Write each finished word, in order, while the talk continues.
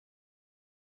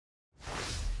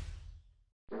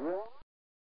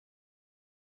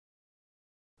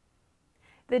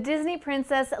The Disney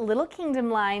Princess Little Kingdom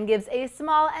line gives a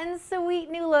small and sweet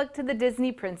new look to the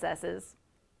Disney princesses.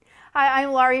 Hi,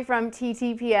 I'm Laurie from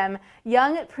TTPM.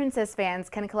 Young princess fans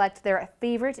can collect their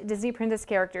favorite Disney princess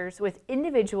characters with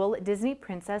individual Disney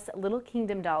Princess Little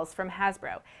Kingdom dolls from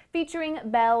Hasbro, featuring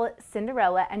Belle,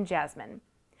 Cinderella, and Jasmine.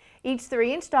 Each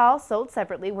 3-inch doll, sold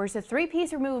separately, wears a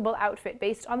 3-piece removable outfit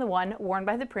based on the one worn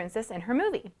by the princess in her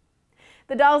movie.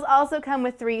 The dolls also come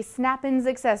with 3 snap-ins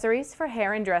accessories for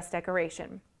hair and dress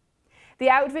decoration. The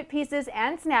outfit pieces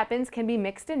and snap-ins can be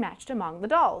mixed and matched among the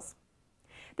dolls.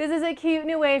 This is a cute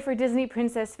new way for Disney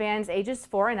princess fans ages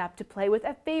 4 and up to play with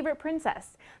a favorite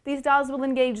princess. These dolls will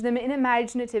engage them in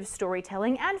imaginative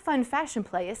storytelling and fun fashion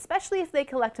play, especially if they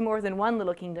collect more than one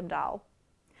Little Kingdom doll.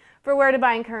 For where to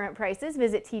buy and current prices,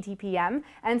 visit TTPM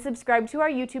and subscribe to our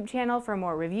YouTube channel for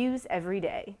more reviews every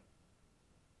day.